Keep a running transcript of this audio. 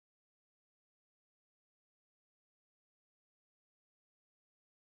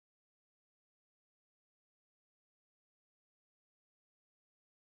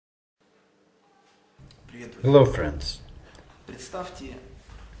Hello, friends.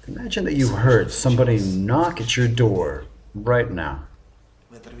 Imagine that you heard somebody knock at your door right now.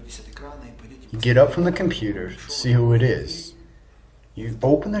 You get up from the computer, see who it is. You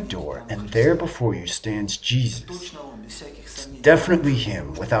open the door, and there before you stands Jesus. It's definitely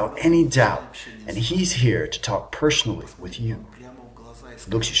him, without any doubt, and he's here to talk personally with you.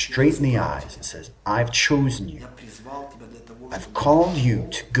 He looks you straight in the eyes and says, "I've chosen you. I've called you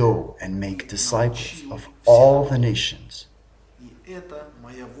to go and make disciples of all the nations.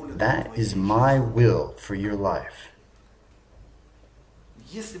 That is my will for your life."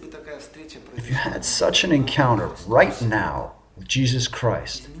 If you had such an encounter right now with Jesus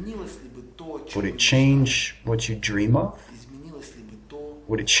Christ, would it change what you dream of?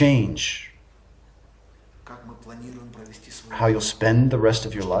 Would it change how you'll spend the rest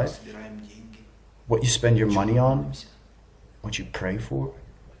of your life? What you spend your money on? What you pray for?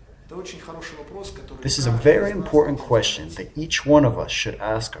 This is a very important question that each one of us should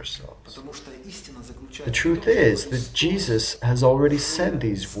ask ourselves. The truth is that Jesus has already said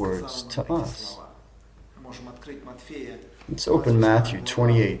these words to us. Let's open Matthew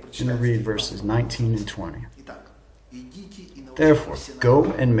 28 and read verses 19 and 20. "Therefore, go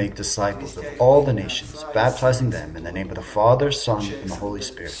and make disciples of all the nations, baptizing them in the name of the Father, Son, and the Holy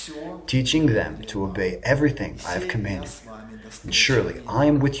Spirit, teaching them to obey everything I have commanded you. And surely I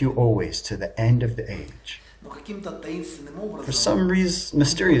am with you always to the end of the age." For some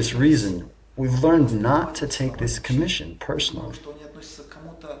mysterious reason, we've learned not to take this commission personally.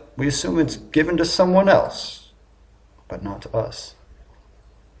 We assume it's given to someone else, but not to us.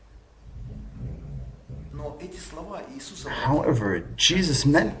 However, Jesus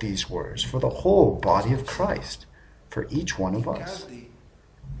meant these words for the whole body of Christ, for each one of us.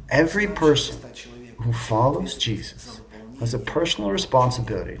 Every person who follows Jesus has a personal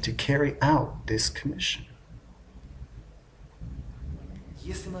responsibility to carry out this commission.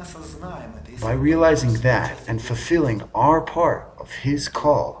 By realizing that and fulfilling our part of His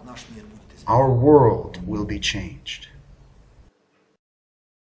call, our world will be changed.